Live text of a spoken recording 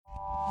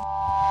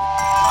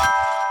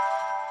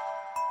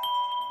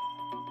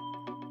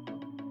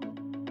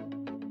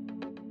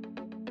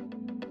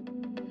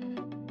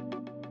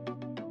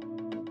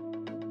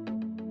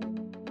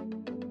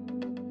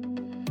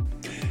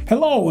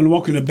Hello and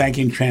welcome to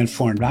Banking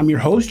Transformed. I'm your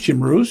host, Jim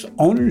Roos,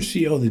 owner and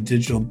CEO of the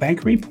Digital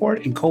Banking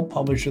Report and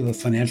co-publisher of the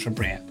Financial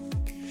Brand.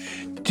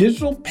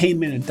 Digital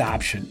payment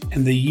adoption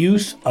and the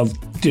use of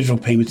digital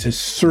payments has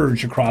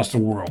surged across the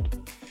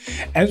world.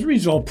 As a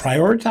result,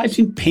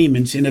 prioritizing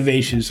payments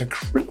innovation is a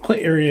critical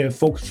area of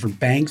focus for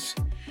banks,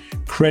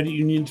 credit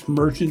unions,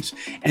 merchants,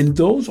 and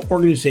those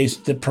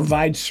organizations that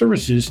provide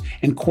services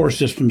and core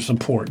system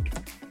support.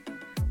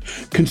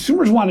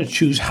 Consumers want to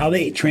choose how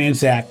they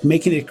transact,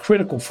 making it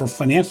critical for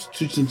financial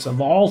institutions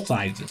of all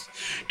sizes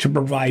to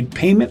provide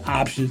payment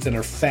options that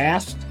are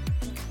fast,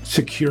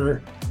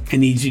 secure,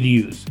 and easy to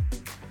use.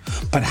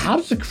 But how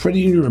does a credit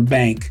union or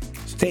bank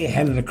stay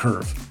ahead of the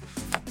curve?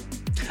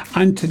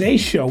 On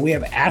today's show, we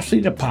have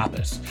Ashley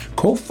DePappas,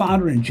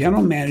 co-founder and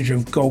general manager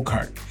of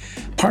GoCart,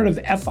 part of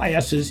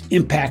FIS's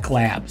Impact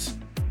Labs.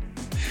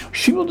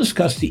 She will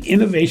discuss the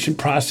innovation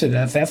process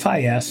of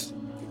FIS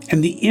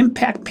and the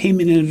impact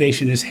payment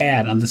innovation has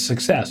had on the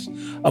success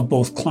of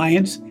both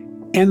clients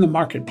and the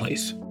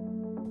marketplace.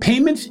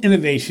 Payments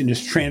innovation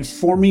is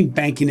transforming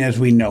banking as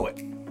we know it,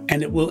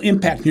 and it will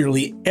impact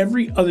nearly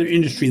every other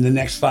industry in the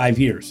next 5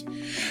 years.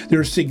 There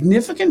is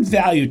significant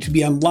value to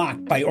be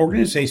unlocked by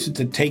organizations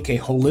that take a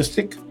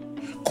holistic,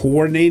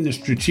 coordinated, and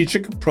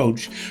strategic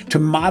approach to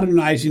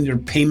modernizing their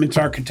payments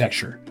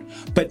architecture.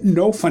 But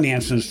no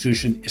financial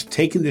institution is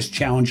taking this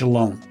challenge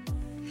alone.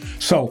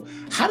 So,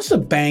 how does a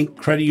bank,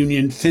 credit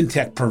union,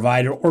 fintech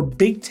provider, or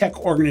big tech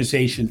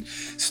organization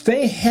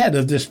stay ahead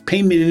of this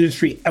payment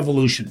industry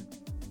evolution?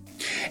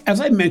 As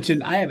I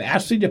mentioned, I have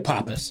Ashley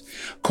DePappas,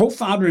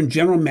 co-founder and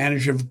general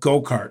manager of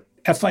GoCart,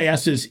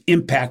 FIS's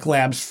Impact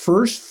Labs'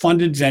 first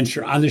funded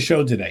venture, on the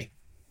show today.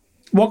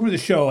 Welcome to the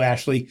show,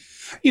 Ashley.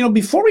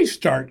 Before we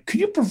start, could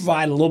you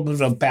provide a little bit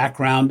of a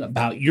background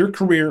about your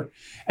career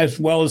as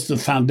well as the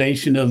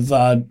foundation of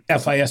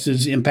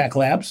FIS's Impact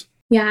Labs?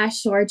 Yeah,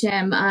 sure,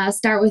 Jim.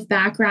 Start with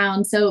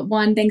background. So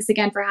one, thanks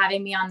again for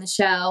having me on the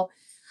show.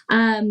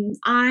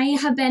 I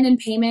have been in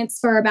payments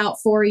for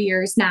about 4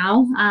 years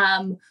now.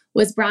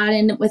 Was brought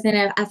in within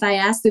a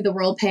FIS through the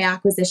WorldPay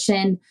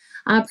acquisition,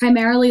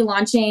 primarily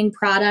launching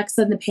products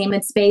in the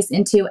payment space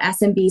into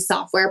SMB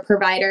software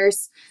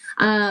providers.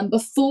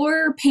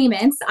 Before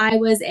payments, I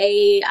was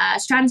a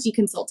strategy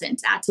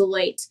consultant at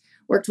Deloitte.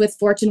 Worked with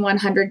Fortune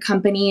 100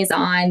 companies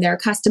on their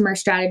customer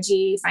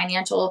strategy,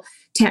 financial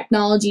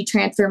technology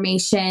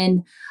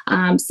transformation,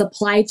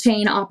 supply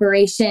chain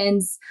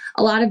operations,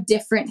 a lot of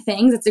different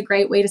things. It's a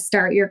great way to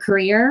start your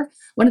career.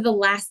 One of the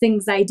last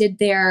things I did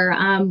there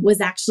was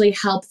actually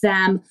help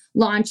them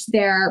launch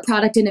their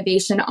product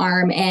innovation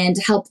arm and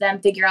help them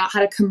figure out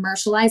how to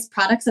commercialize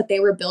products that they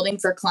were building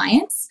for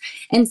clients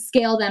and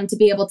scale them to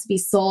be able to be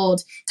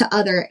sold to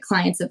other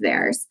clients of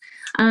theirs.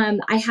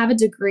 I have a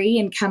degree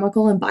in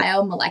chemical and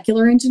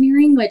biomolecular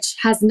engineering, which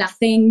has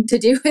nothing to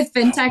do with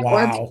fintech.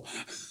 Wow.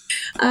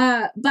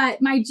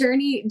 But my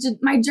journey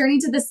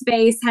to the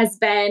space has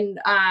been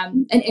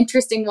an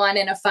interesting one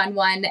and a fun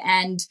one.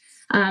 And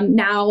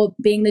now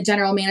being the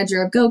general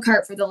manager of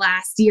GoCart for the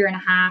last year and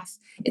a half,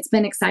 it's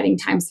been exciting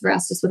times for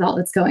us just with all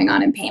that's going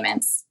on in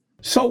payments.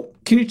 So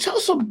can you tell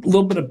us a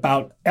little bit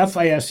about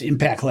FIS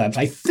Impact Labs?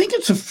 I think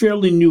it's a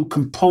fairly new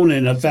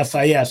component of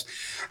FIS.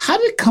 How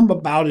did it come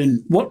about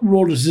and what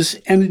role does this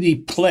entity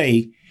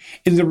play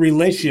in the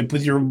relationship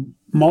with your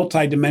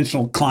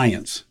multidimensional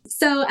clients?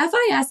 So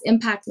FIS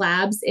Impact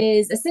Labs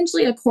is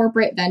essentially a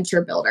corporate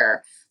venture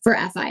builder for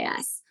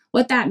FIS.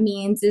 What that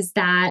means is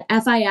that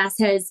FIS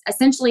has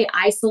essentially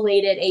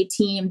isolated a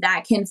team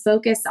that can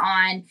focus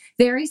on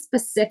very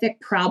specific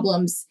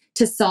problems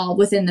to solve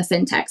within the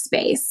fintech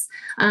space.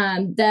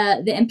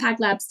 The Impact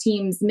Labs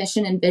team's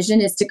mission and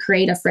vision is to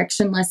create a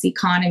frictionless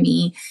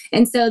economy.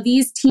 And so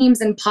these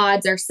teams and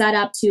pods are set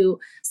up to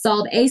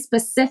solve a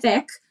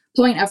specific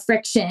point of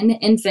friction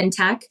in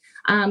fintech,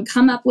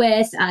 come up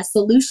with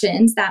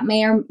solutions that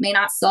may or may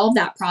not solve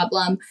that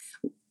problem,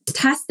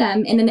 test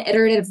them in an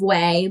iterative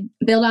way,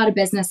 build out a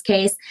business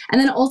case,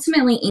 and then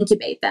ultimately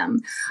incubate them.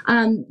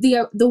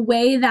 The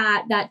way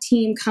that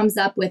team comes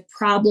up with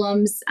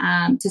problems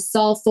to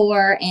solve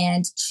for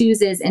and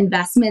chooses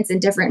investments in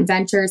different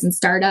ventures and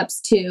startups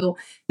to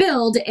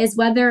build is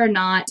whether or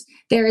not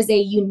there is a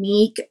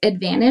unique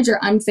advantage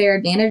or unfair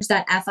advantage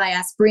that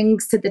FIS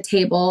brings to the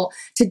table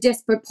to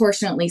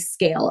disproportionately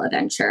scale a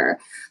venture.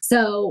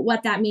 So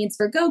what that means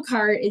for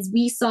GoCart is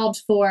we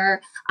solved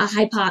for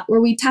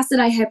we tested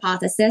a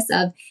hypothesis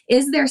of,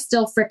 is there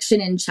still friction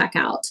in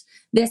checkout?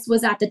 This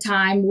was at the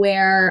time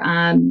where,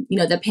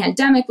 the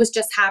pandemic was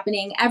just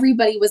happening.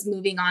 Everybody was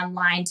moving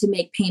online to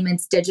make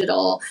payments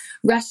digital.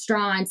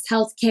 Restaurants,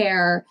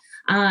 healthcare,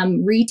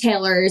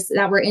 retailers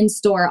that were in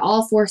store,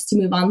 all forced to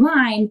move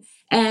online.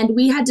 And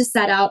we had to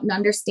set out and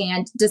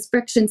understand, does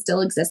friction still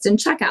exist in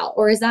checkout,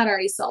 or is that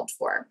already solved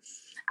for?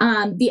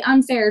 The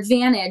unfair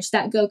advantage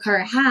that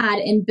GoCart had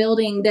in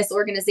building this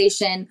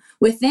organization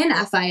within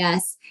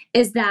FIS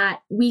is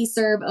that we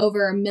serve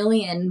over 1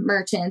 million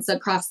merchants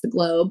across the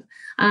globe.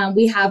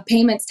 We have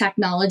payments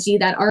technology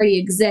that already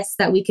exists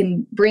that we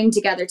can bring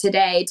together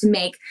today to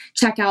make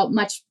checkout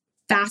much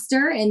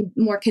faster and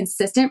more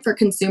consistent for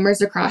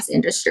consumers across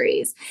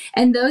industries.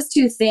 And those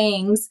two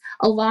things,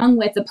 along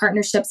with the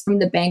partnerships from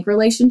the bank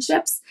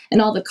relationships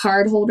and all the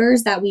card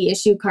holders that we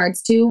issue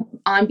cards to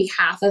on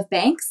behalf of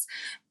banks,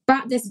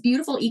 brought this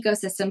beautiful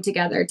ecosystem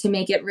together to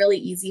make it really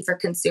easy for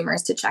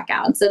consumers to check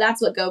out. And so that's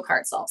what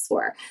GoCart solves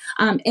for.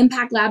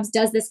 Impact Labs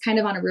does this kind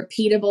of on a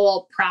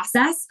repeatable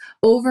process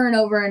over and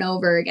over and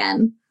over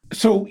again.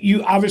 So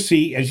you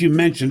obviously, as you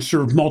mentioned,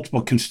 serve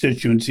multiple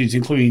constituencies,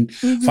 including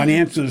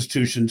financial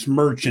institutions,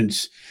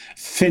 merchants,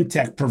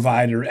 fintech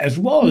provider, as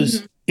well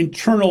as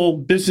internal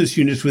business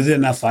units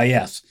within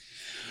FIS.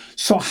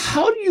 So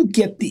how do you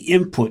get the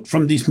input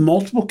from these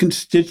multiple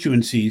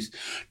constituencies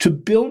to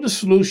build a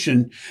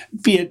solution,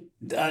 be it,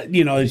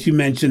 as you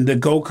mentioned, the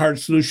GoCart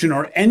solution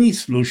or any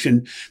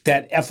solution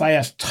that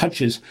FIS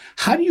touches?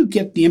 How do you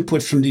get the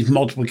input from these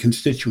multiple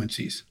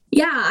constituencies?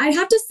 Yeah, I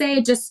have to say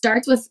it just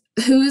starts with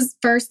who's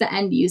first the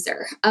end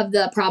user of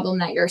the problem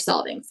that you're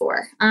solving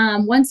for.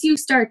 Once you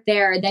start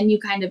there, then you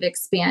kind of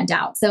expand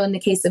out. So in the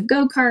case of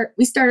GoCart,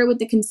 we started with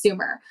the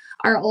consumer.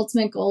 Our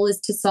ultimate goal is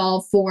to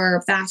solve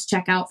for fast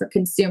checkout for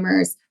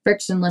consumers,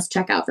 frictionless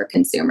checkout for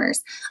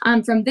consumers.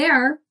 From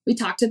there, we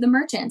talk to the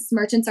merchants.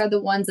 Merchants are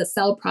the ones that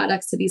sell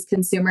products to these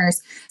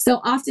consumers. So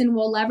often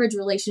we'll leverage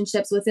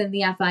relationships within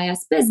the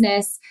FIS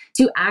business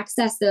to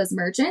access those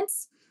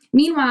merchants.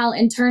 Meanwhile,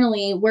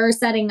 internally, we're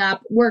setting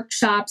up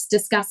workshops,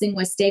 discussing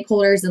with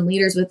stakeholders and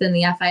leaders within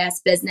the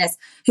FIS business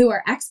who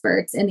are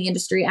experts in the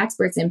industry,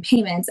 experts in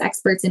payments,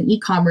 experts in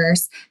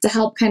e-commerce, to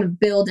help kind of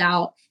build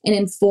out and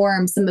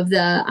inform some of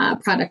the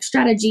product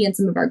strategy and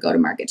some of our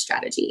go-to-market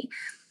strategy.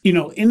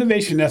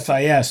 Innovation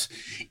FIS,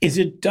 is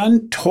it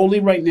done totally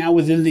right now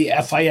within the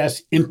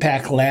FIS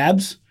Impact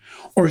Labs?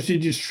 Or is it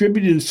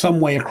distributed in some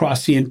way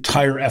across the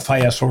entire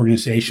FIS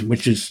organization,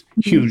 which is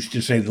huge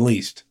to say the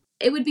least?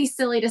 It would be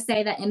silly to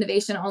say that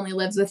innovation only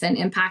lives within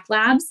Impact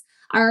Labs.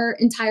 Our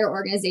entire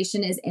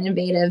organization is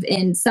innovative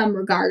in some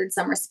regard,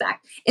 some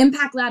respect.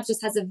 Impact Labs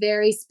just has a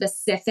very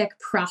specific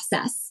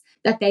process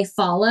that they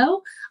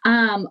follow,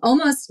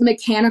 almost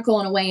mechanical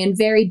in a way and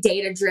very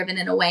data-driven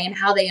in a way, in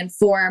how they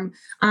inform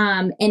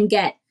and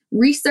get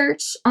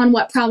research on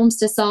what problems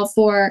to solve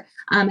for,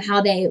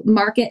 how they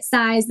market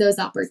size those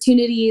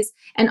opportunities,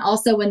 and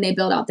also when they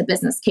build out the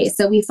business case.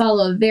 So we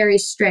follow a very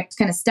strict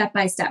kind of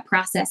step-by-step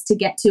process to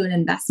get to an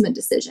investment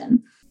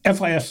decision.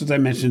 FIS, as I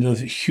mentioned,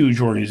 is a huge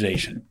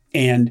organization.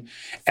 And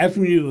as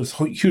we do with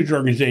huge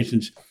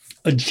organizations,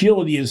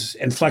 agility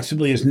and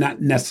flexibility is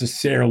not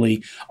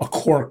necessarily a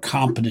core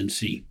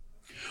competency.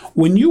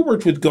 When you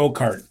worked with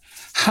GoCart,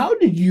 how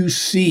did you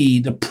see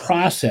the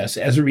process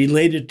as it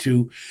related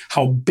to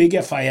how big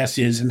FIS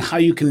is and how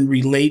you can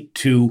relate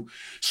to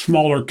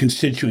smaller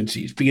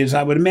constituencies? Because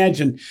I would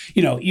imagine,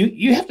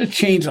 you have to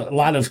change a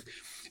lot of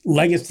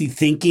legacy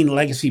thinking,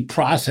 legacy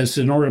process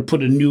in order to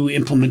put a new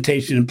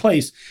implementation in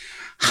place.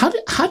 How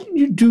did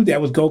you do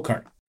that with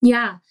GoCart?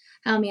 Yeah.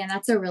 Oh man,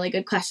 that's a really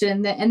good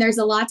question. And there's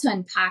a lot to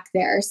unpack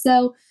there.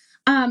 So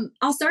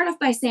I'll start off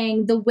by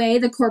saying the way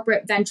the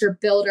corporate venture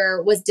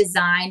builder was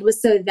designed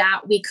was so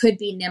that we could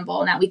be nimble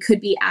and that we could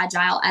be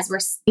agile as we're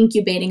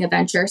incubating a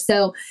venture.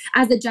 So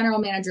as the general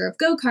manager of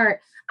GoCart,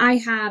 I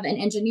have an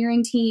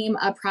engineering team,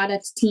 a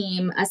product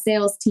team, a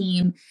sales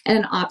team, and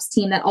an ops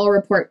team that all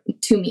report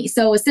to me.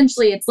 So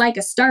essentially, it's like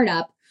a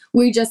startup.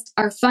 We just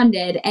are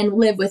funded and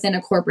live within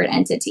a corporate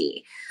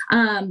entity.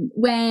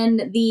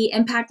 When the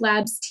Impact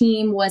Labs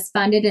team was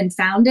funded and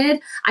founded,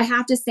 I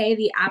have to say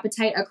the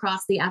appetite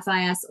across the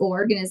FIS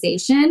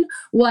organization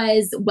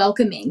was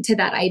welcoming to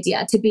that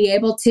idea, to be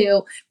able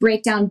to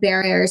break down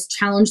barriers,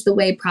 challenge the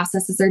way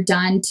processes are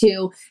done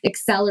to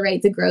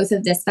accelerate the growth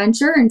of this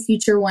venture and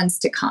future ones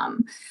to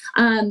come.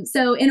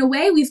 So in a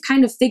way, we've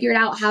kind of figured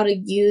out how to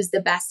use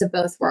the best of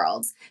both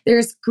worlds.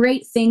 There's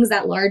great things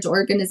that large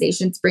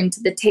organizations bring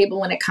to the table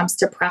when it comes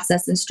to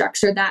process and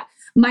structure that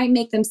might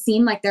make them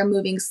seem like they're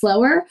moving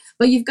slower,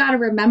 but you've got to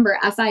remember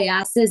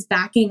FIS is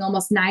backing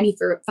almost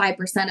 95%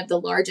 of the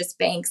largest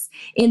banks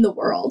in the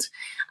world.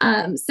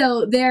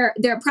 So their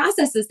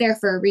process is there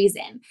for a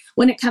reason.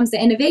 When it comes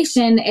to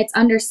innovation, it's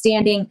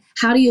understanding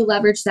how do you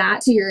leverage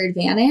that to your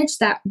advantage,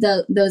 that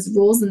those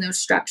rules and those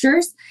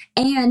structures,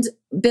 and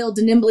build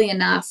nimbly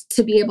enough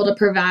to be able to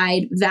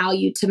provide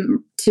value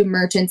to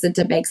merchants and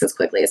to banks as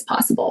quickly as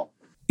possible.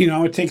 I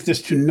would take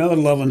this to another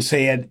level and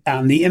say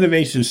on the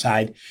innovation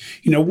side,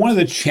 one of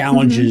the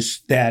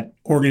challenges that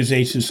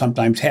organizations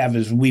sometimes have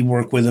as we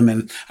work with them,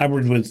 and I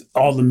work with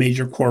all the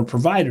major core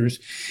providers,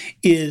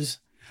 is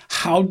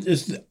how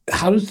does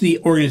the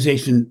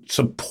organization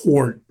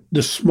support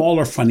the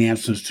smaller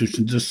financial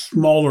institutions, the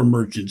smaller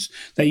merchants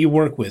that you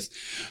work with?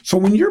 So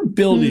when you're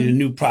building a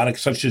new product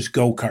such as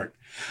GoCart,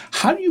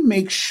 how do you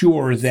make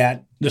sure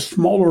that the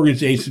small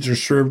organizations are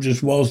served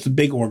as well as the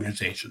big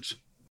organizations?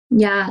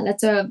 Yeah,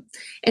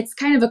 it's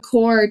kind of a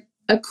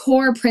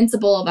core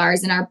principle of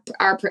ours in our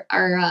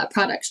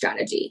product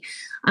strategy.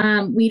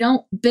 We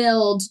don't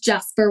build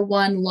just for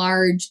one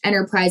large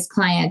enterprise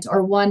client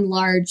or one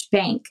large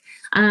bank.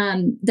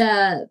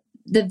 The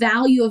the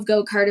value of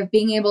GoCart, of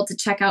being able to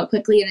check out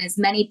quickly in as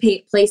many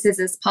places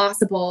as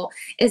possible,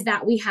 is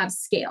that we have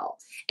scale.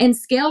 And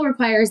scale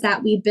requires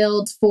that we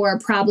build for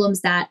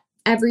problems that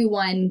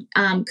everyone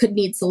could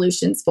need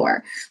solutions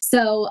for.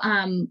 So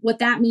what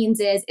that means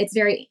is it's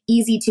very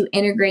easy to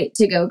integrate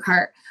to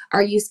GoCart.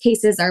 Our use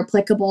cases are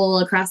applicable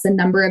across a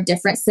number of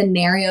different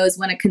scenarios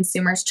when a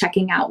consumer is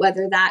checking out,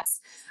 whether that's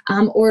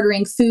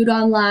ordering food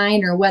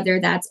online, or whether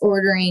that's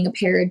ordering a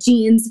pair of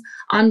jeans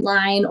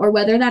online, or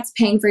whether that's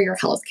paying for your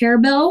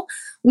healthcare bill.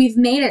 We've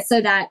made it so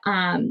that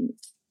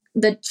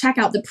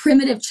the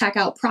primitive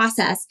checkout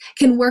process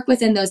can work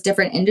within those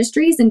different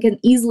industries and can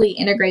easily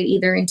integrate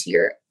either into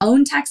your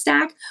own tech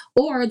stack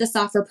or the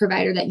software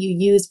provider that you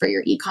use for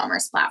your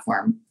e-commerce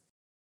platform.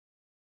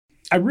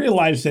 I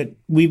realize that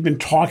we've been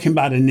talking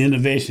about an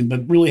innovation,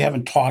 but really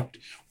haven't talked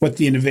what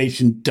the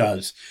innovation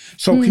does.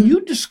 So can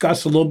you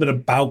discuss a little bit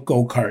about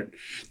GoCart,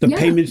 the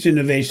payments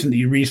innovation that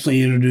you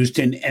recently introduced,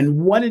 and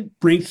what it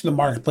brings to the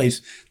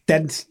marketplace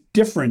that's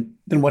different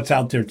than what's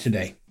out there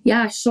today?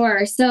 Yeah,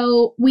 sure.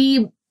 So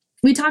we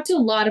talked to a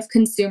lot of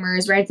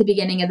consumers right at the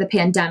beginning of the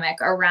pandemic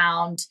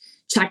around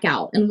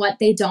checkout and what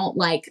they don't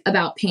like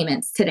about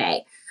payments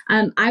today.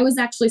 I was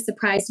actually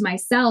surprised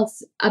myself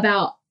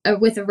about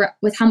with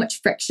how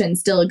much friction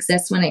still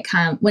exists when it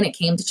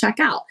came to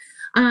checkout.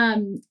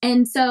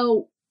 And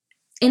so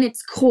in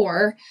its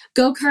core,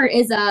 GoCart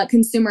is a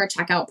consumer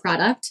checkout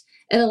product.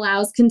 It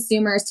allows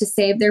consumers to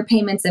save their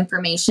payments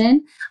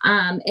information.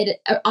 It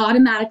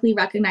automatically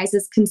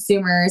recognizes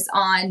consumers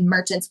on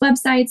merchants'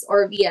 websites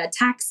or via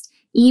text,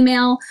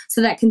 email, so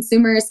that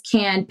consumers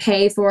can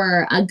pay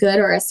for a good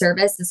or a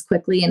service as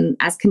quickly and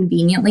as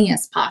conveniently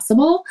as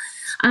possible.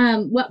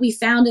 What we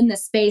found in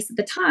this space at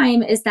the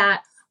time is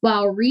that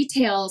while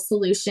retail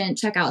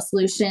checkout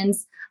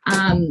solutions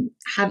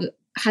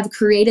have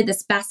created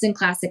this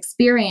best-in-class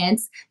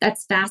experience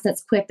that's fast,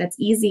 that's quick, that's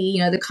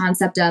easy, the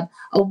concept of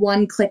a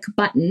one-click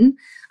button,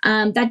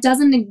 that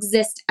doesn't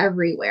exist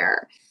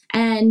everywhere.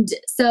 And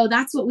so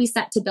that's what we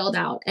set to build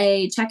out,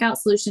 a checkout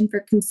solution for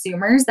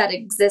consumers that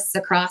exists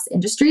across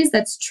industries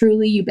that's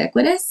truly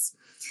ubiquitous.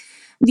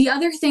 The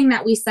other thing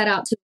that we set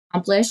out to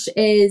accomplish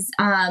is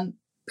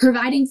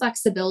providing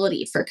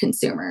flexibility for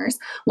consumers.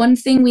 One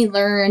thing we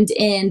learned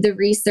in the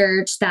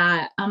research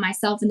that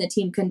myself and the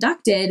team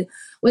conducted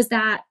was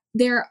that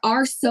there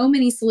are so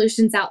many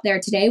solutions out there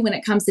today when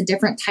it comes to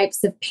different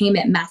types of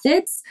payment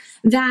methods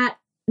that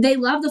they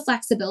love the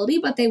flexibility,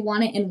 but they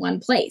want it in one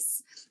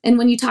place. And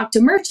when you talk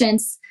to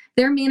merchants,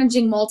 they're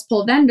managing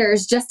multiple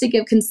vendors just to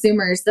give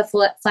consumers the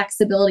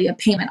flexibility of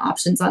payment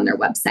options on their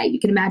website. You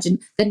can imagine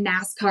the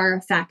NASCAR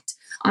effect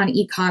on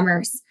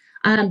e-commerce.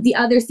 The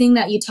other thing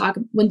that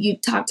when you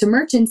talk to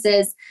merchants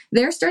is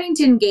they're starting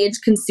to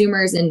engage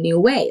consumers in new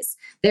ways.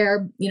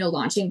 They're,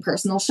 launching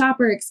personal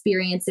shopper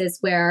experiences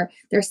where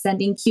they're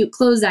sending cute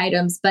clothes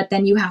items, but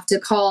then you have to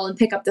call and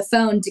pick up the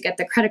phone to get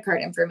the credit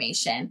card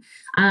information.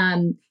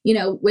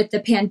 With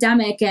the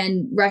pandemic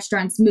and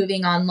restaurants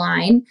moving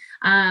online,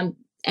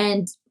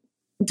 and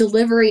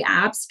delivery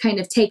apps kind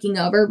of taking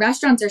over,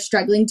 restaurants are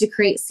struggling to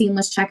create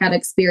seamless checkout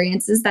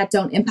experiences that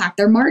don't impact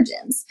their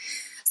margins.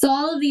 So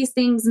all of these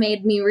things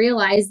made me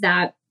realize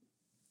that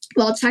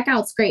while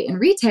checkout's great in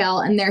retail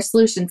and there are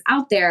solutions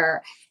out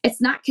there,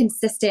 it's not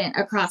consistent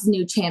across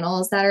new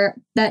channels that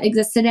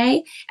exist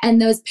today.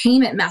 And those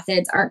payment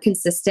methods aren't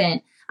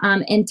consistent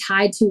and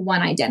tied to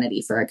one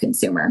identity for a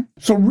consumer.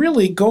 So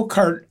really,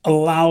 GoCart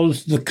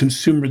allows the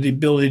consumer the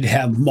ability to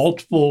have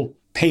multiple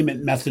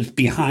payment methods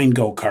behind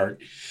GoCart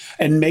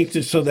and makes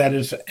it so that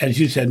it's, as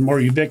you said, more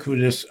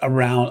ubiquitous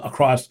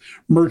across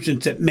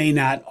merchants that may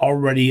not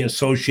already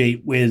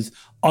associate with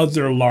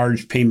other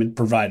large payment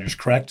providers,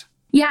 correct?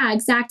 Yeah,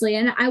 exactly.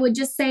 And I would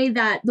just say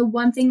that the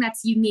one thing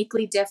that's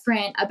uniquely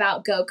different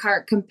about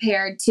GoCart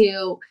compared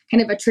to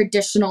kind of a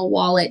traditional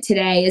wallet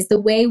today is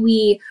the way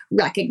we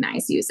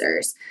recognize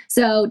users.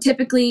 So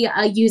typically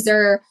a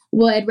user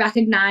would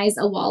recognize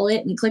a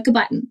wallet and click a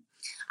button.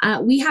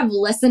 We have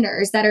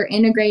listeners that are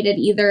integrated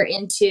either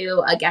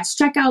into a guest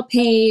checkout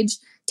page,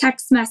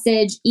 text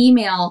message,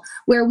 email,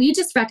 where we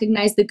just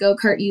recognize the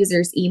GoCart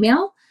user's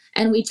email.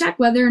 And we check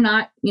whether or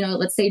not,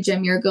 let's say,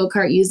 Jim, you're a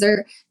GoCart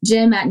user.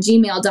 Jim at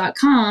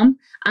gmail.com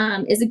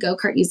is a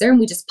GoCart user, and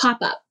we just pop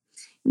up.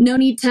 No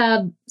need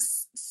to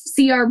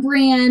see our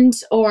brand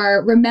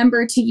or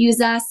remember to use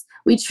us.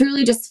 We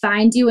truly just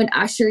find you and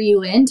usher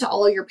you into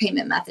all your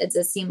payment methods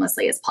as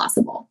seamlessly as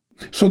possible.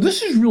 So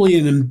this is really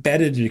an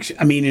embedded,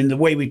 in the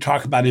way we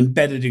talk about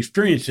embedded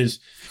experiences.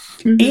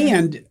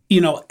 And,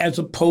 as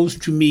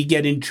opposed to me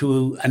getting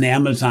to an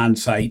Amazon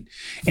site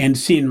and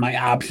seeing my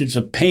options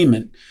of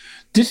payment,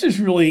 this is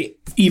really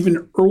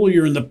even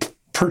earlier in the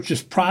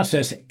purchase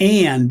process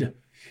and,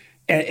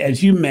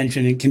 as you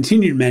mentioned and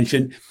continue to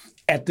mention,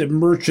 at the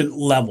merchant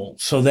level,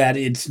 so that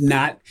it's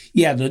not,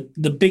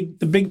 the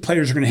big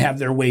players are going to have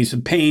their ways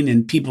of paying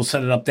and people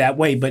set it up that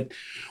way. But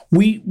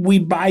we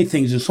buy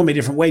things in so many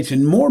different ways,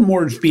 and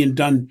more is being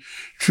done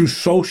through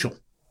social.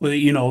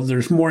 Well,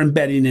 there's more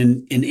embedding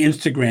in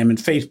Instagram and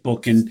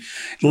Facebook and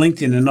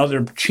LinkedIn and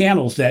other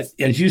channels that,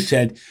 as you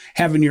said,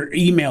 having your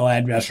email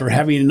address or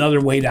having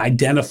another way to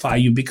identify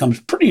you becomes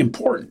pretty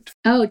important.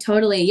 Oh,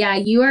 totally. Yeah,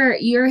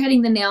 you're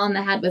hitting the nail on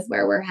the head with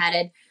where we're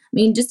headed. I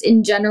mean, just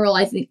in general,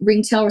 I think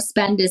retail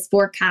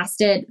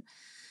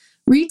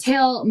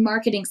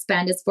marketing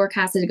spend is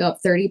forecasted to go up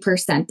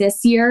 30%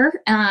 this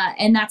year.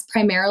 And that's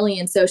primarily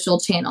in social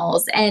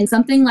channels. And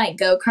something like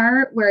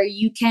GoCart, where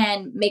you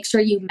can make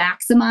sure you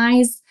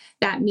maximize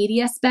that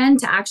media spend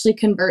to actually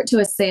convert to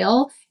a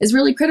sale, is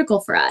really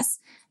critical for us.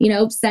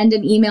 Send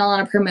an email on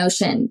a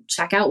promotion,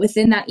 check out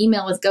within that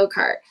email with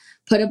GoCart,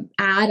 put an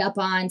ad up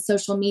on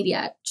social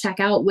media, check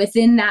out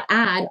within that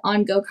ad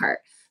on GoCart.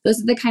 Those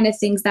are the kind of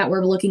things that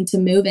we're looking to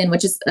move in,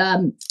 which is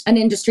an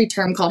industry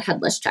term called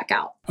headless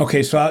checkout.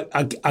 Okay, so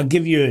I'll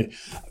give you,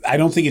 I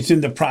don't think it's in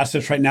the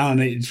process right now,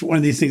 and it's one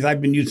of these things I've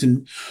been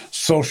using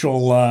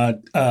social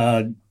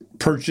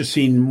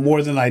purchasing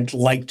more than I'd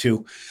like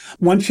to.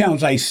 One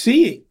challenge I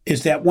see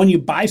is that when you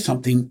buy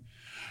something,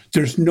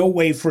 there's no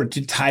way for it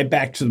to tie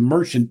back to the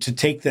merchant to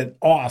take that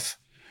off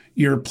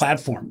your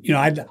platform.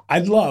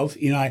 I'd love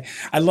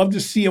to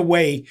see a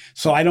way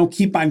so I don't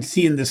keep on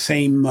seeing the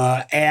same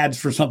ads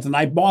for something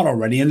I bought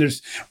already. And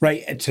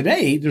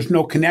today there's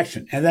no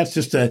connection. And that's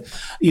just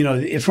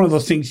it's one of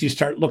those things you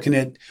start looking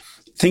at.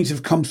 Things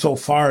have come so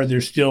far,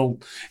 there's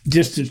still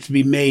distance to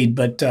be made.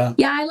 But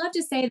yeah, I love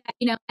to say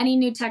that, any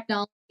new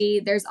technology,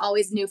 there's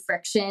always new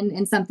friction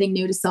and something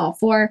new to solve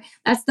for.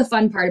 That's the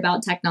fun part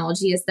about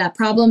technology, is that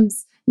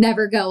problems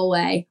never go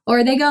away,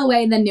 or they go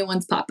away and then new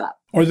ones pop up.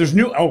 Or there's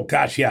oh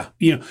gosh, yeah.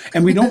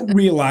 And we don't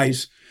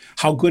realize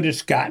how good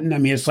it's gotten. I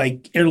mean, it's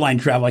like airline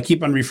travel. I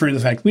keep on referring to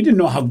the fact we didn't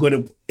know how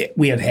good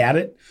we had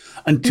it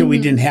until we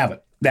didn't have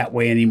it that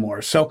way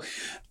anymore. So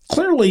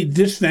clearly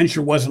this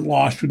venture wasn't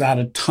lost without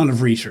a ton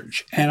of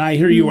research. And I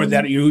hear you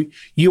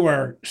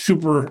are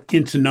super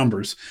into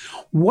numbers.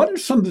 What are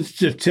some of the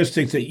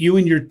statistics that you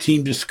and your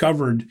team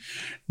discovered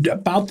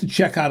about the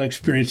checkout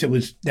experience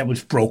that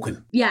was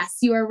broken? Yes,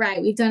 you are right.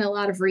 We've done a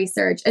lot of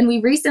research, and we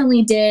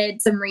recently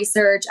did some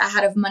research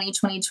ahead of Money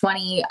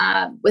 2020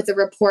 with a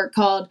report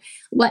called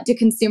 "What Do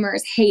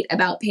Consumers Hate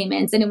About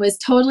Payments?" And it was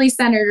totally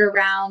centered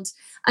around.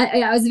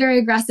 It was a very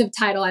aggressive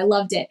title. I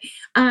loved it,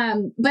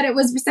 but it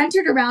was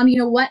centered around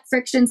what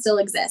friction still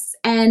exists,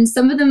 and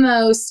some of the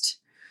most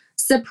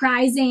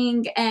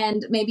surprising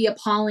and maybe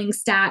appalling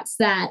stats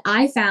that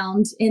I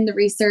found in the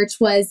research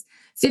was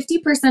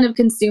 50% of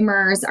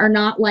consumers are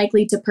not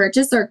likely to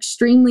purchase or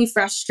extremely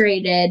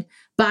frustrated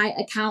by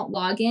account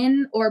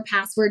login or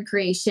password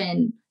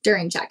creation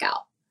during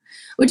checkout,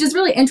 which is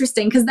really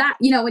interesting because that,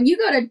 when you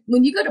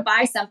go to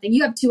buy something,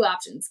 you have two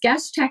options: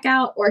 guest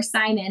checkout or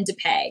sign in to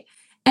pay.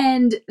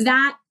 And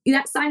that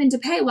sign in to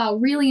pay, while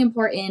really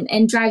important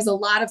and drives a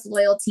lot of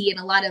loyalty and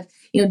a lot of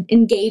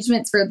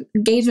engagement for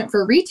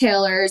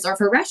retailers or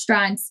for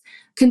restaurants,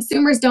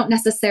 consumers don't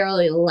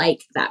necessarily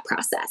like that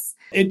process.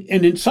 And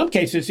in some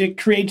cases, it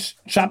creates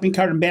shopping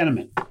cart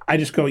abandonment. I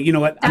just go, you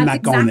know what, I'm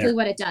not going there. That's exactly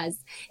what it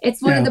does.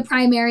 It's one of the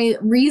primary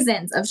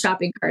reasons of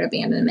shopping cart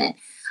abandonment.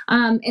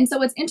 And so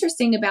what's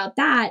interesting about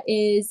that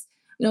is,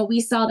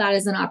 we saw that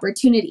as an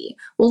opportunity.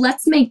 Well,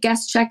 let's make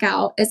guest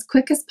checkout as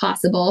quick as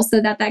possible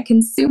so that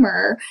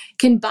consumer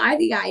can buy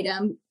the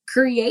item,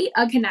 create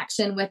a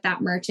connection with that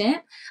merchant,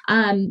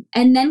 and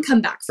then come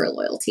back for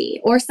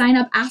loyalty or sign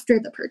up after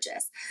the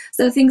purchase.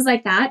 So things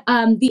like that.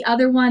 The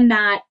other one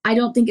that I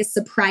don't think is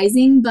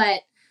surprising,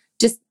 but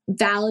just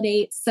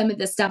validates some of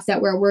the stuff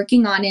that we're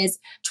working on, is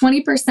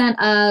 20%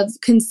 of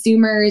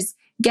consumers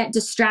get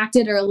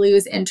distracted or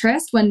lose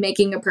interest when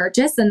making a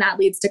purchase, and that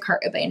leads to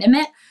cart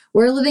abandonment.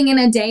 We're living in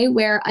a day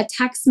where a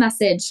text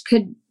message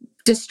could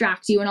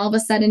distract you, and all of a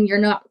sudden you're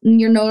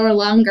no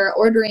longer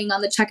ordering on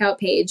the checkout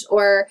page.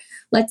 Or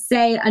let's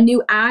say a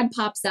new ad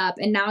pops up,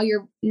 and now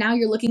you're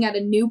looking at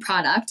a new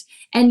product,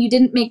 and you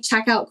didn't make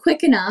checkout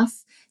quick enough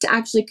to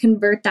actually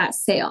convert that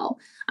sale.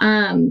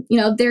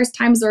 There's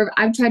times where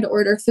I've tried to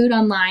order food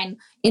online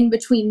in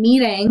between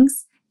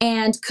meetings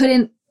and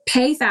couldn't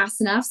pay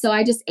fast enough, so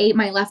I just ate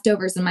my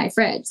leftovers in my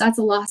fridge. That's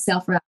a lost sale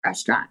for that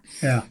restaurant.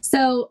 Yeah.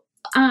 So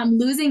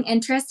losing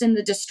interest in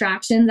the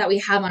distractions that we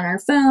have on our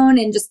phone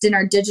and just in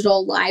our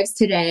digital lives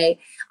today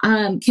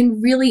can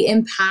really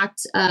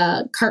impact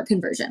cart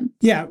conversion.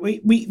 Yeah,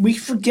 we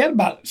forget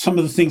about some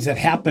of the things that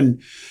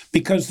happen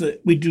because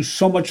we do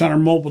so much on our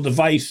mobile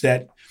device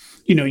that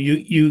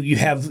you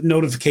have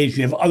notifications,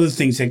 you have other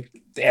things that,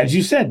 as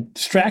you said,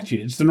 distract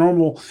you. It's the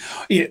normal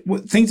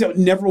things that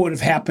never would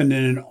have happened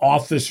in an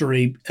office or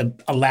a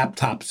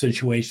laptop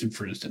situation,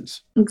 for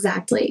instance.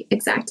 Exactly.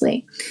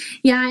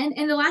 Yeah.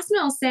 And the last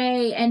one I'll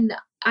say, and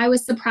I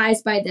was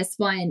surprised by this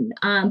one,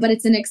 but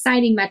it's an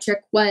exciting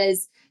metric,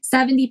 was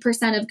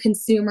 70% of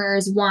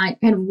consumers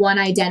want kind of one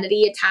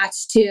identity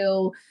attached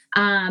to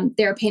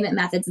their payment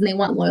methods, and they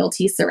want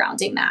loyalty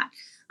surrounding that.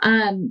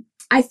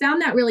 I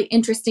found that really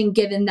interesting,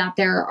 given that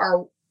there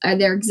are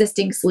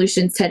existing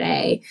solutions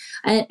today.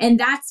 And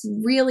that's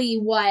really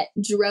what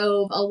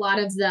drove a lot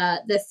of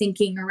the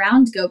thinking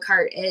around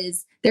GoCart,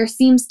 is there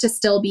seems to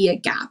still be a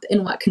gap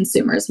in what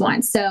consumers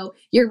want. So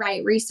you're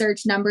right,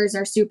 research numbers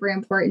are super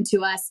important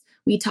to us.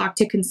 We talk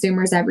to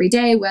consumers every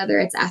day, whether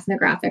it's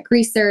ethnographic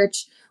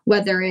research,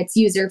 whether it's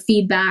user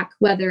feedback,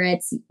 whether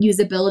it's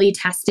usability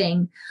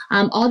testing.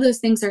 All those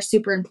things are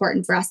super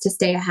important for us to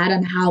stay ahead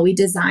on how we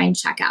design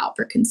checkout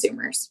for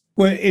consumers.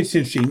 Well, it's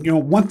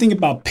interesting. One thing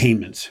about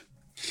payments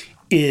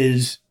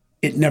is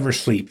it never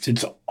sleeps.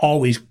 It's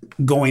always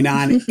going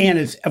on, and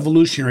it's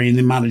evolutionary in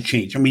the amount of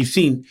change. And we've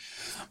seen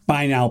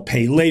buy now,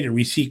 pay later.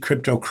 We see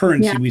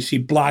cryptocurrency. We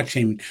see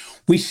blockchain.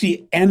 We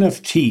see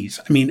NFTs.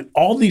 I mean,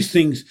 all these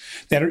things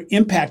that are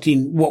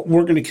impacting what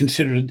we're going to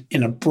consider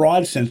in a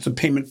broad sense the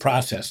payment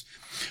process.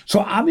 So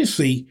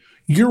obviously,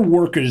 your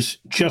work has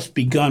just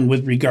begun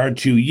with regard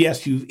to,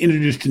 yes, you've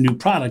introduced a new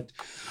product,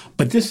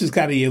 but this has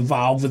got to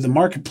evolve with the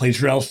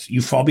marketplace or else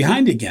you fall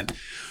behind again.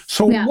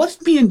 So what's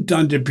being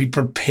done to be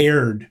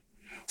prepared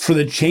for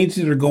the changes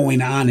that are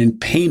going on in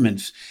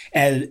payments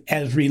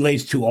as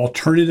relates to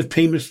alternative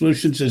payment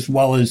solutions as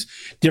well as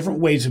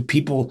different ways of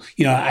people,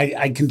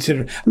 I'm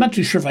not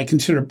too sure if I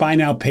consider buy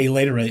now, pay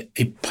later a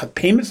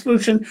payment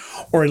solution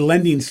or a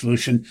lending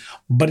solution,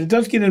 but it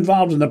does get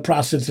involved in the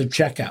process of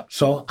checkout.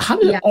 So how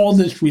does all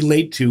this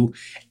relate to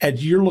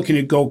as you're looking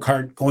at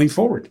GoCart going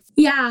forward?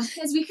 Yeah,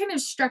 as we kind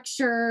of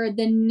structure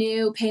the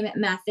new payment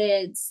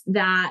methods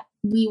that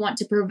we want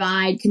to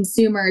provide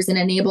consumers and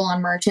enable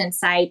on merchant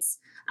sites,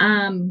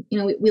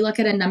 we look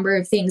at a number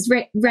of things.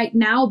 Right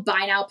now,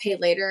 buy now, pay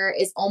later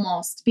is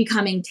almost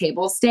becoming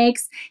table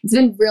stakes. It's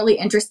been really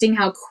interesting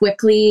how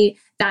quickly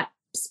that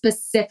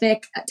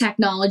specific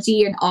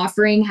technology and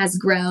offering has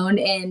grown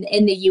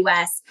in the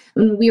US.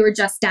 We were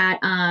just at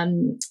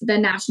the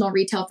National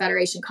Retail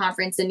Federation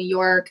conference in New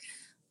York.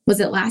 Was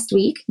it last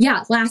week?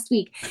 Yeah, last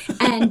week.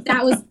 And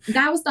that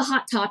was the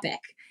hot topic.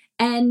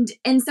 And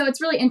so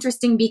it's really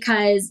interesting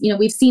because,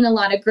 we've seen a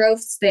lot of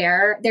growths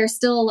there. There's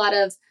still a lot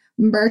of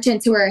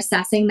merchants who are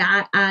assessing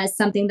that as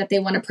something that they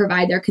want to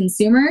provide their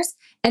consumers.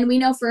 And we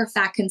know for a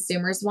fact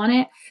consumers want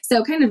it.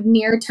 So kind of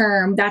near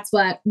term, that's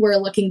what we're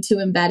looking to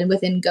embed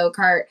within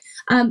GoCart.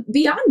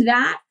 Beyond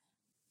that,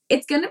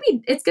 it's going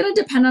to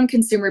depend on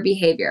consumer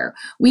behavior.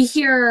 We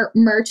hear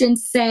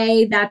merchants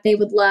say that they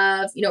would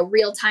love,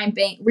 real-time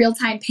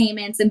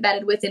payments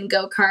embedded within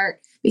GoCart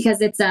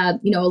because it's a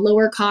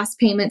lower cost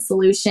payment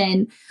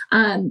solution.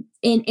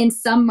 In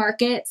some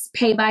markets,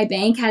 pay by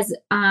bank has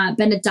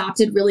been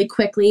adopted really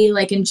quickly,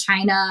 like in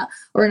China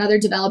or in other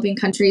developing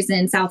countries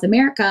in South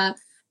America.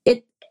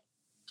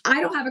 I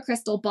don't have a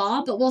crystal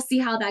ball, but we'll see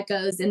how that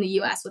goes in the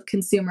US with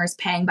consumers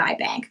paying by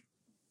bank.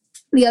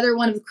 The other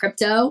one of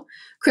crypto,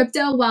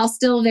 while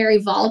still very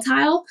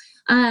volatile,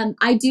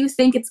 I do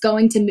think it's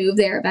going to move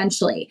there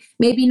eventually.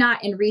 Maybe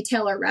not in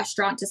retail or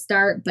restaurant to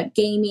start, but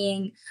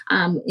gaming,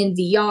 in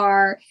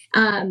VR.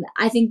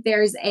 I think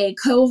there's a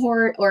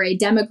cohort or a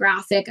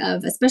demographic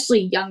of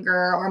especially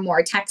younger or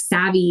more tech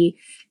savvy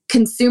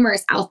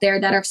consumers out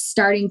there that are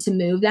starting to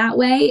move that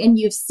way. And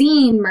you've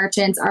seen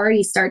merchants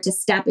already start to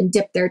step and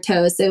dip their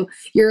toes. So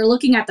you're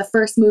looking at the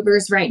first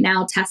movers right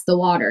now, test the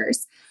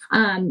waters.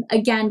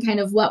 Again,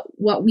 kind of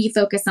what we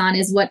focus on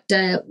is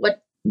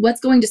what's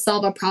going to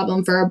solve a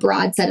problem for a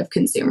broad set of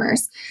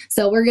consumers.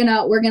 So we're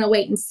gonna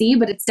wait and see,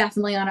 but it's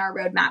definitely on our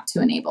roadmap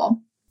to enable.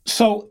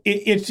 So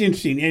it's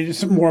interesting.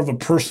 It's more of a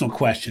personal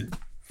question.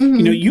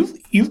 Mm-hmm.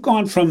 You've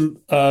gone from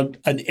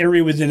an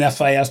area within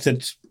FIS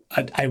that's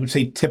I would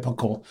say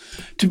typical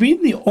to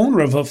being the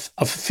owner of a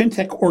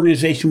fintech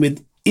organization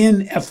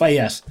within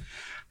FIS.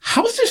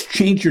 How does this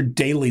change your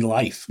daily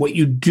life, what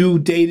you do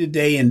day to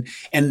day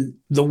and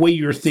the way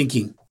you're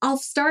thinking? I'll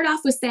start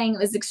off with saying it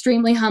was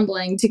extremely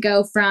humbling to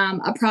go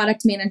from a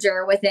product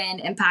manager within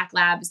Impact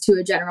Labs to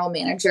a general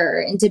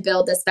manager and to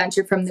build this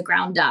venture from the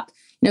ground up.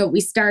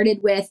 We started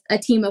with a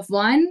team of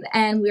one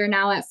and we're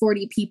now at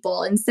 40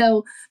 people. And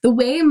so the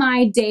way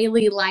my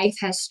daily life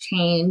has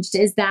changed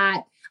is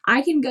that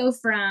I can go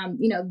from,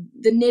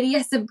 the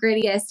nittiest of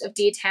grittiest of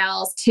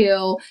details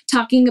to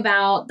talking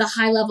about the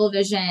high level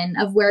vision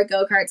of where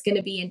GoCart's going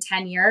to be in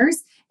 10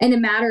 years in a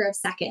matter of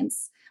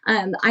seconds.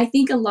 I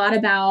think a lot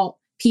about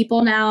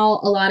people now,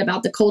 a lot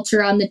about the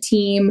culture on the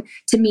team.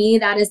 To me,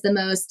 that is the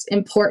most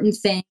important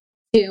thing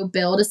to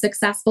build a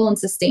successful and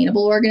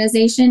sustainable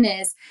organization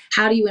is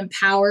how do you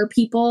empower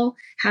people?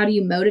 How do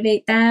you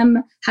motivate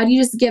them? How do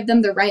you just give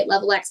them the right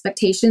level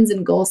expectations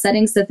and goal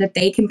setting so that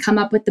they can come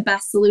up with the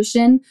best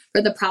solution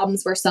for the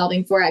problems we're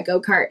solving for at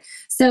GoCart?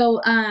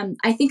 So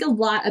I think a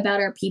lot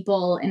about our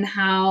people and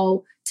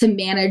how to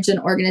manage an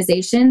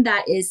organization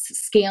that is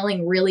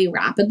scaling really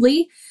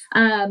rapidly.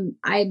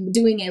 I'm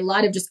doing a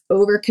lot of just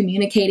over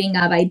communicating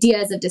of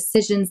ideas, of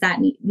decisions that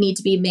need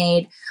to be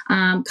made,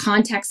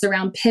 context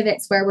around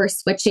pivots where we're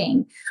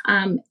switching.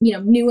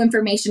 New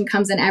information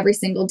comes in every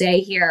single day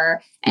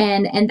here,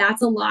 and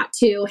that's a lot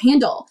to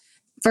handle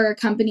for a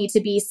company to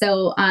be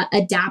so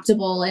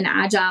adaptable and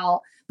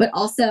agile, but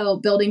also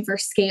building for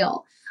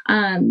scale.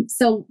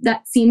 So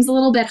that seems a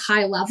little bit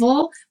high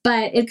level,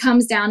 but it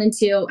comes down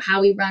into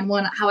how I run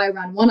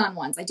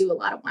one-on-ones. I do a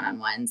lot of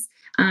one-on-ones.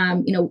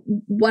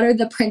 What are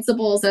the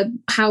principles of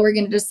how we're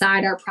going to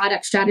decide our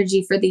product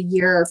strategy for the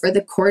year, for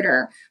the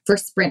quarter, for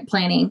sprint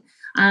planning?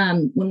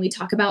 When we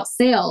talk about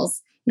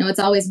sales, it's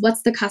always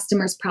what's the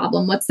customer's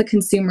problem? What's the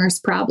consumer's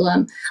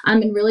problem?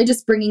 And really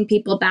just bringing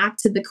people back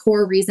to the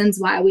core reasons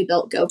why we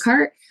built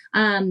Go-Kart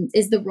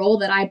is the role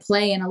that I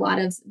play in a lot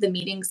of the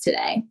meetings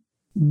today.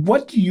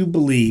 What do you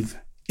believe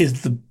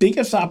is the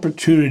biggest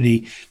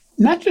opportunity,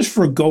 not just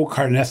for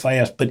Go-Kart and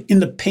FIS, but in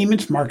the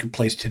payments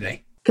marketplace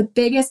today? The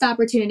biggest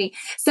opportunity.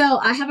 So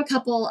I have a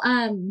couple.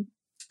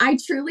 I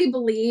truly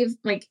believe,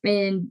 like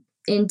in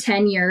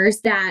 10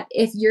 years, that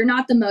if you're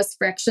not the most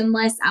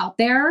frictionless out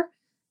there,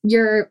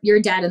 you're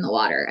dead in the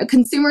water. A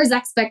consumer's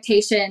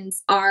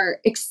expectations are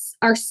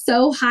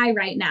so high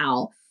right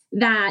now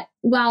that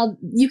while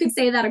you could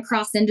say that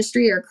across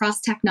industry or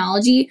across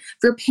technology,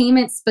 for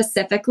payments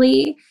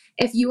specifically,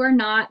 if you are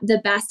not the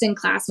best in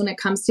class when it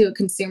comes to a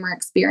consumer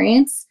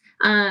experience,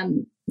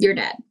 you're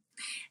dead.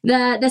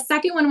 The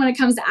second one, when it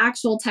comes to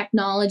actual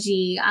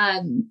technology,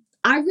 I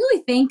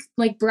really think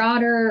like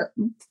broader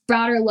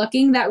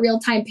looking, that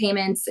real-time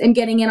payments and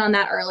getting in on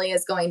that early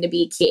is going to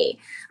be key.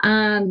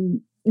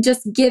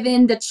 Just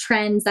given the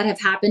trends that have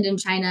happened in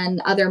China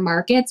and other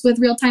markets with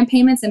real-time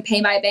payments and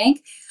pay by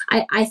bank,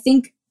 I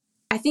think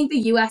the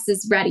U.S.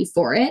 is ready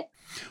for it.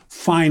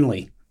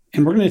 Finally,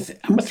 and I'm going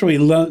to throw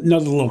you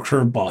another little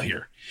curveball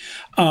here.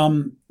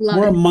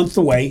 We're a month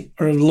away,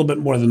 or a little bit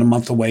more than a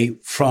month away,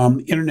 from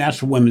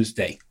International Women's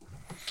Day.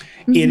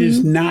 Mm-hmm. It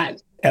is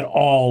not at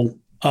all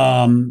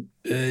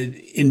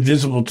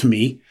invisible to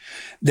me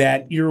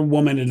that you're a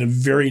woman at a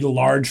very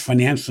large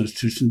financial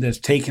institution that's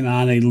taken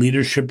on a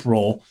leadership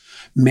role,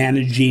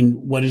 managing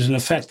what is in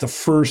effect the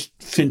first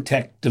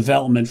fintech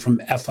development from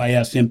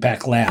FIS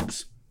Impact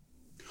Labs.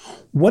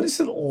 What is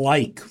it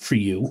like for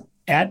you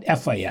at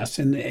FIS?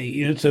 And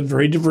it's a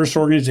very diverse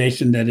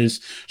organization that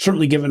is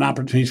certainly given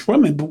opportunities for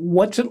women, but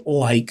what's it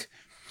like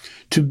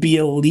to be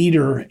a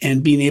leader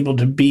and being able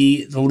to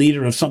be the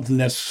leader of something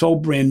that's so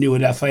brand new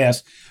at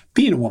FIS,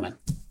 being a woman?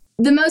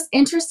 The most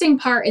interesting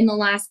part in the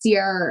last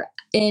year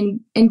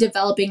in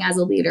developing as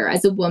a leader,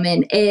 as a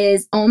woman,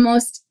 is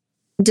almost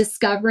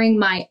discovering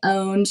my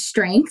own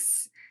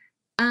strengths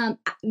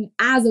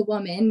as a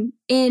woman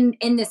in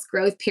this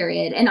growth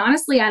period. And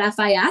honestly, at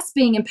FIS,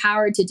 being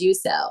empowered to do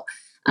so.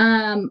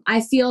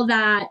 I feel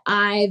that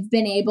I've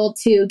been able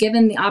to,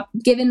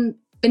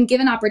 been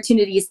given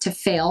opportunities to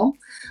fail.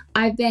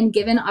 I've been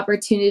given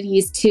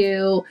opportunities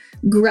to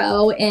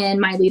grow in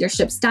my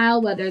leadership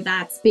style, whether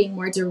that's being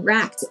more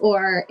direct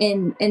or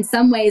in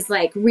some ways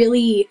like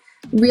really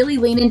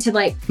lean into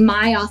like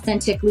my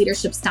authentic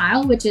leadership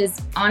style, which is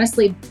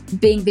honestly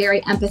being very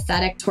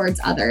empathetic towards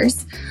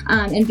others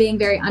and being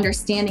very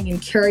understanding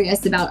and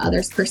curious about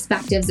others'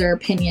 perspectives or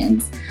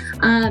opinions.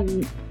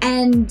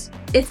 And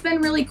it's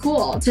been really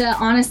cool to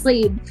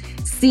honestly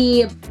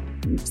see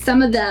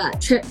some of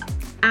the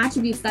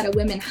attributes that a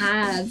woman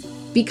have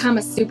become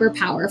a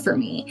superpower for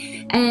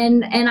me.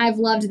 And I've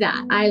loved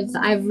that.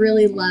 I've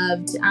really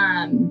loved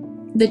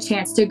the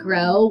chance to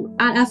grow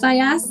at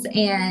FIS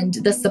and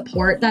the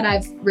support that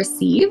I've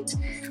received.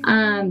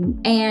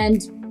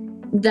 And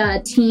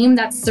the team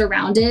that's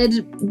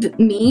surrounded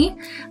me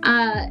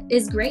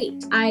is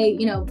great.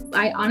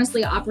 I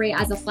honestly operate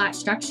as a flat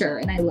structure,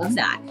 and I love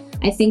that.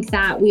 I think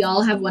that we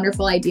all have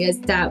wonderful ideas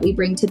that we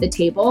bring to the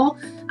table.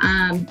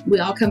 We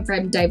all come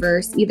from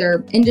diverse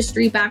either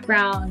industry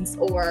backgrounds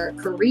or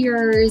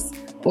careers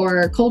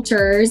or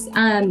cultures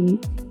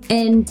and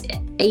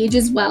age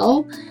as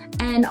well.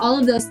 And all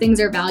of those things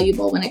are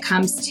valuable when it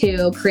comes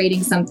to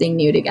creating something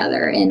new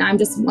together. And I'm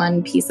just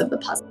one piece of the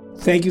puzzle.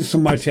 Thank you so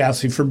much,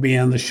 Ashley, for being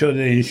on the show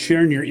today and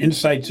sharing your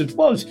insights as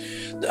well as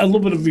a little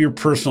bit of your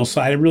personal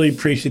side. I really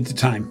appreciate the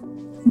time.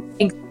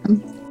 Thanks.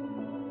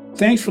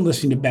 Thanks for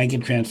listening to Bank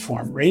and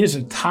Transform, rated as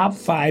a top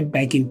 5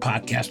 banking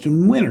podcast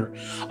and winner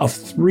of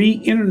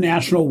 3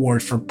 international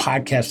awards for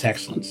podcast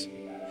excellence.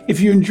 If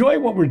you enjoy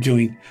what we're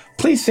doing,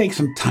 please take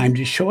some time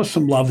to show us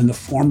some love in the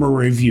form of a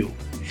review.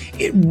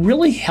 It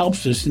really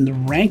helps us in the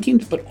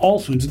rankings, but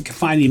also in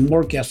finding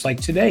more guests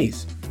like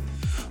today's.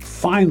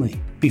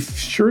 Finally, be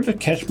sure to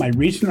catch my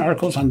recent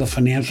articles on the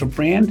financial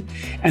brand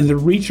and the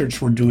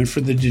research we're doing for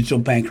the Digital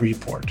Banking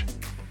Report.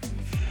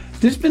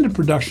 This has been a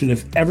production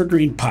of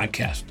Evergreen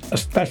Podcast. A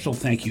special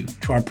thank you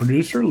to our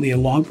producer, Leah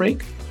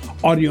Longbreak,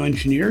 audio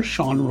engineer,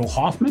 Sean Earl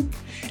Hoffman,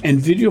 and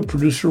video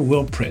producer,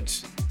 Will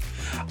Pritz.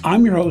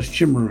 I'm your host,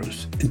 Jim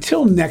Marous.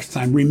 Until next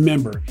time,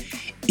 remember,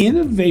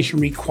 innovation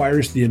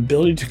requires the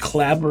ability to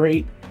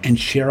collaborate and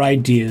share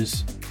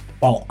ideas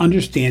while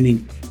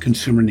understanding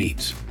consumer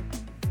needs.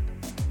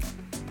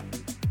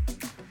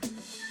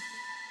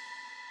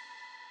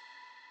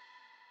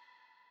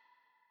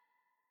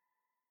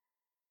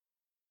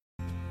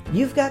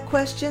 You've got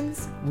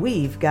questions,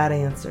 we've got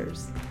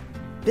answers.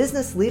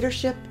 Business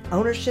leadership,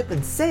 ownership,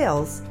 and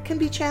sales can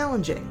be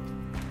challenging.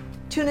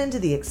 Tune into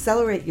the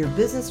Accelerate Your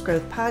Business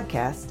Growth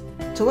podcast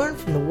to learn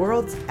from the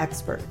world's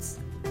experts.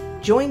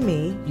 Join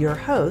me, your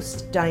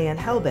host, Diane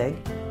Helbig,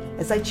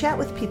 as I chat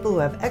with people who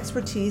have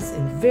expertise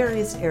in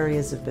various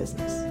areas of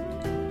business.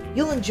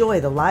 You'll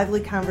enjoy the lively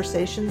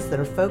conversations that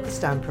are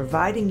focused on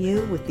providing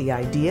you with the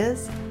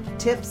ideas,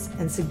 tips,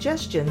 and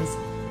suggestions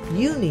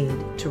you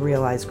need to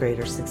realize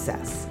greater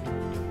success.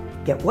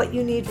 Get what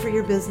you need for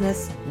your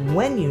business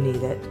when you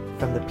need it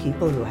from the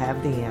people who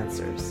have the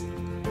answers.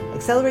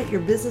 Accelerate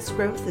Your Business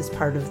Growth is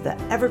part of the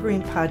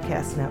Evergreen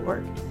Podcast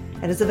Network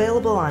and is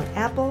available on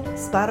Apple,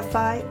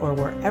 Spotify, or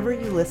wherever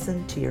you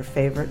listen to your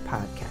favorite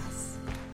podcast.